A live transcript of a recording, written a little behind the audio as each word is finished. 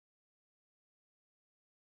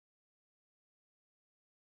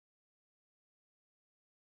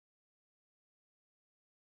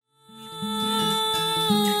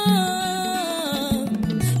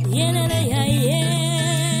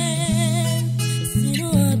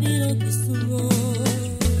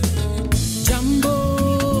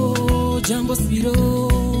Jambo spiro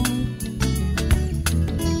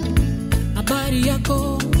habari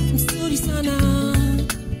yako mzuri sana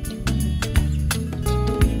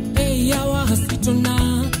yawa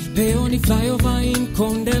hasitona peoni flyover in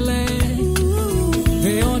Kondele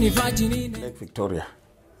peoni vaginin Lake Victoria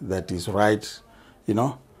that is right, you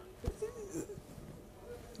know,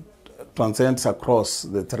 transcends across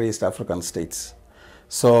the 3 East African states.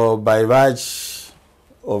 So by virtue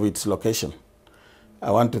of its location, I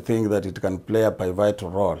want to think that it can play a pivotal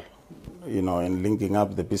role, you know, in linking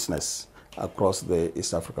up the business across the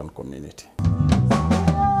East African community.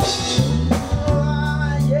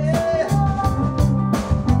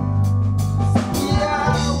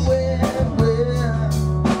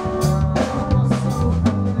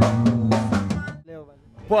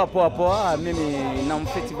 Poa, mimi Naam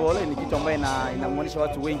Festival ni kitu ambaye inamuonesha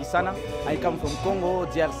watu wengi sana. I come from Congo,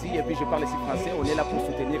 DRC, et puis je parle aussi français. On est là pour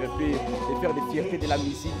soutenir et puis faire des fiertés de la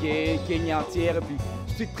musique Kenya entière. Et puis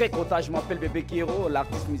je suis très content, je m'appelle Bébé Kiro,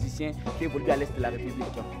 l'artiste musicien qui évolue à l'est de la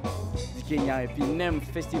République du Kenya. Et puis Naam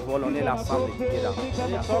Festival, on est là ensemble.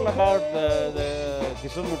 It's all about the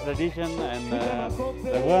Kisumu tradition and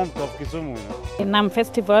the warmth of Kisumu. Naam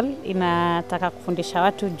Festival inataka kufundisha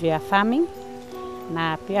watu juu ya farming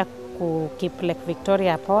na pia ku keep Lake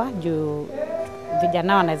Victoria poa juu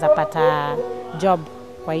vijana wanaweza pata job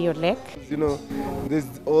kwa hiyo lake. You know, there's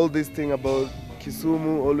all this thing about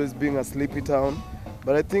Kisumu always being a sleepy town,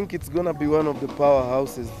 but I think it's going to be one of the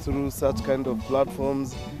powerhouses through such kind of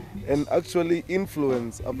platforms and actually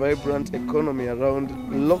influence a vibrant economy around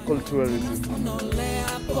local tourism.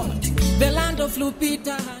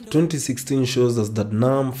 2016 shows us that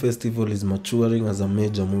Naam Festival is maturing as a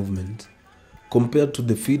major movement compared to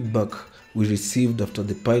the feedback we received after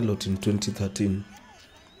the pilot in 2013.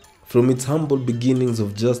 From its humble beginnings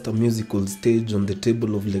of just a musical stage on the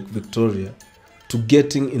table of Lake Victoria, to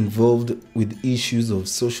getting involved with issues of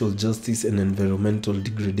social justice and environmental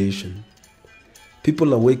degradation.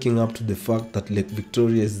 People are waking up to the fact that Lake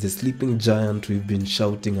Victoria is the sleeping giant we've been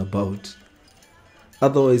shouting about,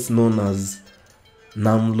 otherwise known as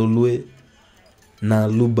Lolwe,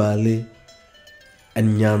 Naalubale,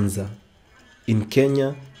 and Nyanza, in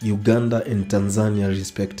Kenya, Uganda and Tanzania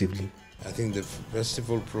respectively. I think the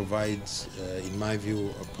festival provides, in my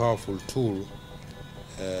view, a powerful tool,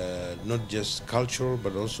 not just cultural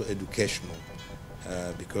but also educational,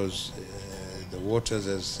 because the waters,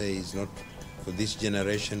 as I say, is not for this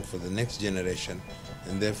generation, for the next generation,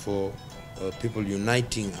 and therefore people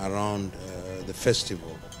uniting around the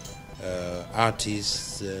festival,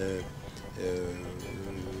 artists,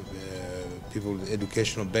 people with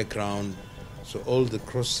educational background, so all the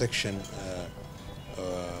cross-section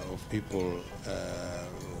of people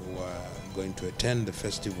who are going to attend the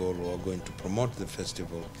festival or are going to promote the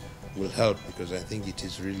festival will help, because I think it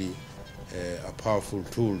is really a powerful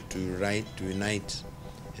tool to unite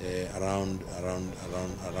around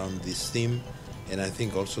this theme. And I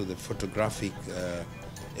think also the photographic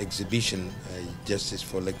exhibition, Justice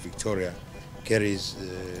for Lake Victoria, carries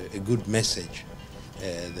a good message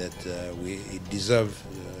that it deserves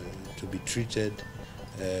to be treated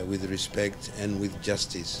with respect and with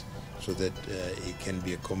justice, so that it can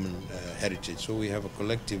be a common heritage. So we have a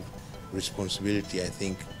collective responsibility, I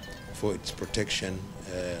think, for its protection.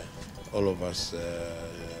 All of us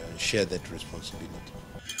share that responsibility.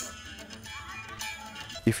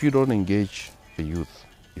 If you don't engage the youth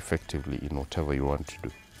effectively in whatever you want to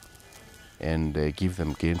do and give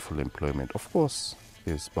them gainful employment, of course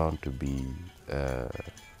there's bound to be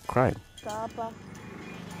crime.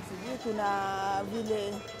 Kuna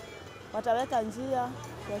vile wataweka njia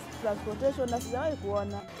transportation na sijawahi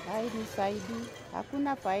kuona. Hainisaidi.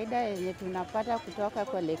 Hakuna faida yenye tunapata kutoka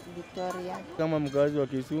kwa Lake Victoria. Kama mkazi wa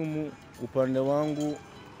Kisumu, upande wangu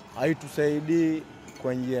haitusaidii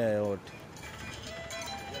kwa njia yoyote.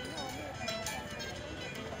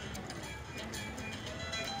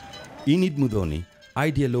 Enid Mudhoni,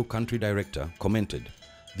 IDLO Country Director, commented,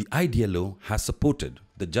 "The IDLO has supported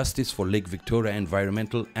the Justice for Lake Victoria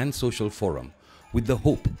Environmental and Social Forum with the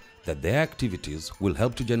hope that their activities will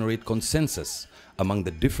help to generate consensus among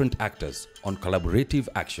the different actors on collaborative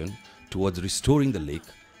action towards restoring the lake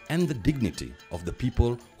and the dignity of the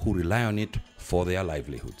people who rely on it for their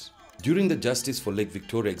livelihoods." During the Justice for Lake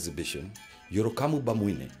Victoria exhibition, Yorokamu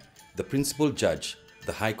Bamwine, the principal judge,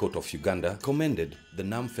 the High Court of Uganda, commended the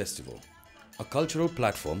Naam Festival, a cultural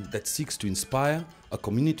platform that seeks to inspire a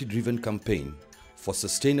community-driven campaign for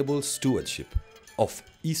sustainable stewardship of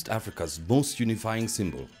East Africa's most unifying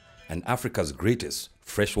symbol and Africa's greatest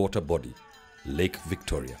freshwater body, Lake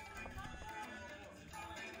Victoria.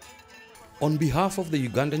 On behalf of the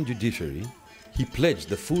Ugandan judiciary, he pledged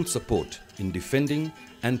the full support in defending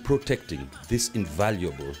and protecting this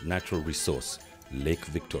invaluable natural resource, Lake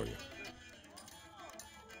Victoria.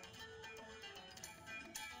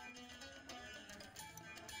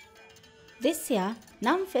 This year,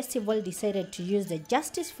 Naam Festival decided to use the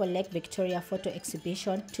Justice for Lake Victoria photo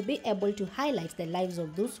exhibition to be able to highlight the lives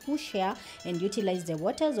of those who share and utilize the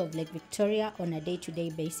waters of Lake Victoria on a day-to-day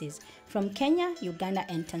basis, from Kenya, Uganda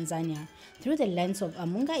and Tanzania, through the lens of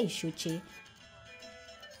Amunga Ishuchi,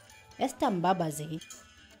 Esther Mbabazi,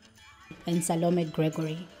 and Salome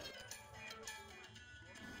Gregory.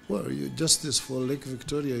 Well, justice for Lake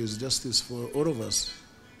Victoria is justice for all of us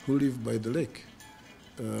who live by the lake.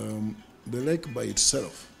 The lake by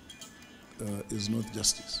itself is not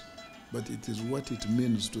justice, but it is what it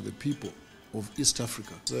means to the people of East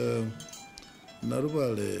Africa.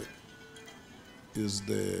 Naalubale is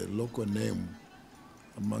the local name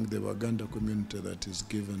among the Waganda community that is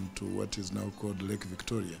given to what is now called Lake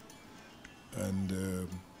Victoria. And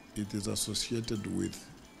it is associated with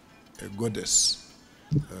a goddess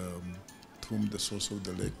to whom the source of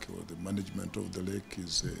the lake or the management of the lake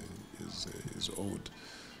is owed.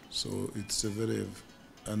 So it's a very,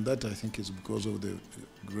 and that I think is because of the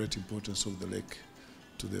great importance of the lake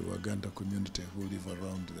to the Waganda community who live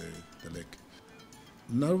around the lake.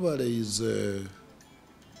 Naalubale is an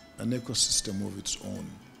ecosystem of its own,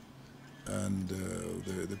 and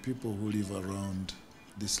the people who live around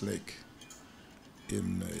this lake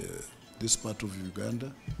in this part of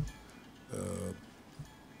Uganda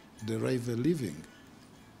derive a living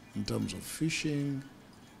in terms of fishing,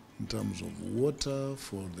 in terms of water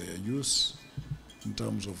for their use, in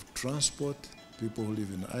terms of transport, people who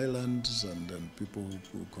live in islands and then people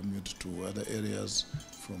who commute to other areas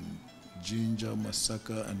from Jinja,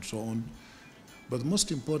 Masaka and so on. But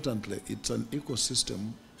most importantly, it's an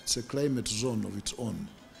ecosystem, it's a climate zone of its own.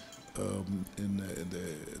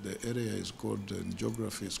 The area is called, in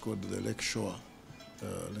geography, is called the Lake Shore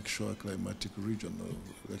climatic region,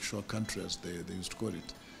 or Lake Shore country as they used to call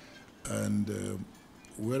it. And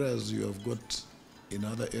whereas you have got in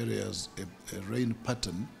other areas a rain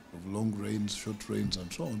pattern of long rains, short rains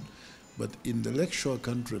and so on, but in the Lake Shore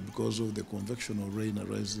country, because of the convectional rain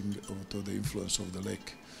arising out of the influence of the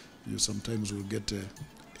lake, you sometimes will get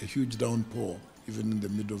a huge downpour even in the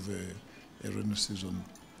middle of a rainy season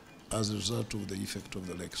as a result of the effect of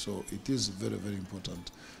the lake. So it is very, very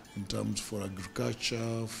important in terms for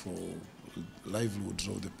agriculture, for livelihoods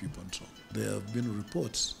of the people and so on. There have been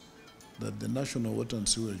reports that the National Water and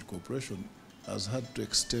Sewerage Corporation has had to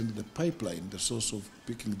extend the pipeline, the source of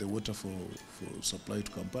picking the water for supply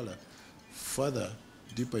to Kampala, further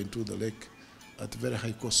deeper into the lake at very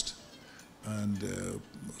high cost. And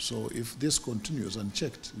so if this continues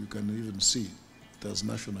unchecked, you can even see it has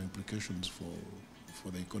national implications for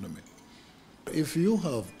the economy. If you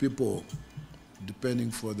have people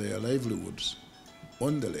depending for their livelihoods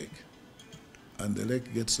on the lake, and the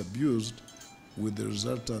lake gets abused with the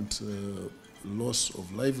resultant loss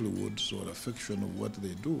of livelihoods or affection of what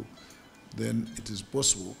they do, then it is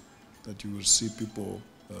possible that you will see people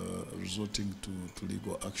resorting to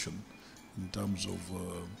legal action in terms of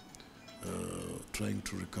trying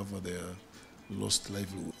to recover their lost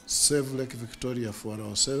livelihood. Save Lake Victoria for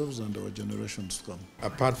ourselves and our generations to come.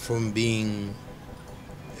 Apart from being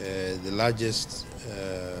the largest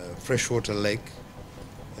freshwater lake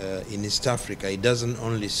in East Africa, it doesn't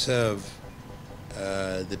only serve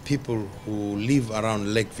the people who live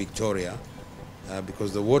around Lake Victoria,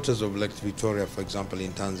 because the waters of Lake Victoria, for example,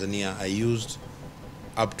 in Tanzania, are used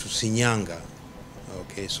up to Shinyanga.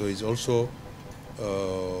 Okay, so it's also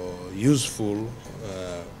useful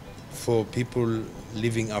for people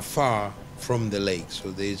living afar from the lake. So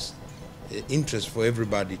there's interest for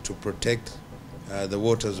everybody to protect the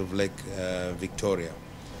waters of Lake Victoria.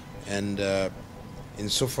 And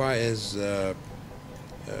insofar as the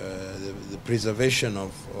preservation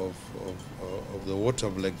of the water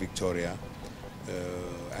of Lake Victoria,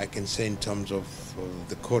 I can say in terms of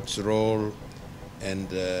the court's role and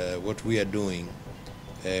what we are doing,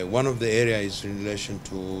 one of the areas is in relation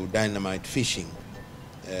to dynamite fishing,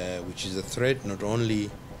 which is a threat, not only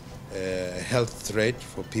a health threat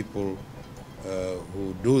for people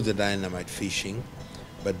who do the dynamite fishing,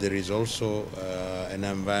 but there is also an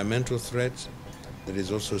environmental threat, there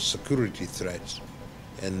is also a security threat.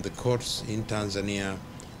 And the courts in Tanzania,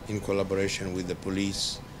 in collaboration with the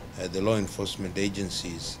police, the law enforcement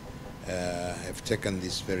agencies, have taken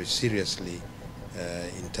this very seriously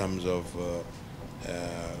in terms of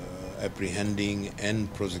apprehending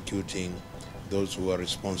and prosecuting those who are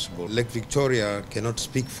responsible. Lake Victoria cannot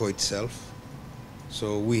speak for itself,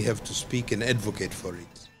 so we have to speak and advocate for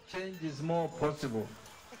it. Change is more possible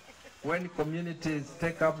when communities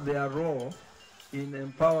take up their role in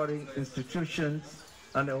empowering institutions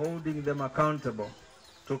and holding them accountable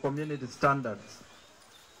to community standards.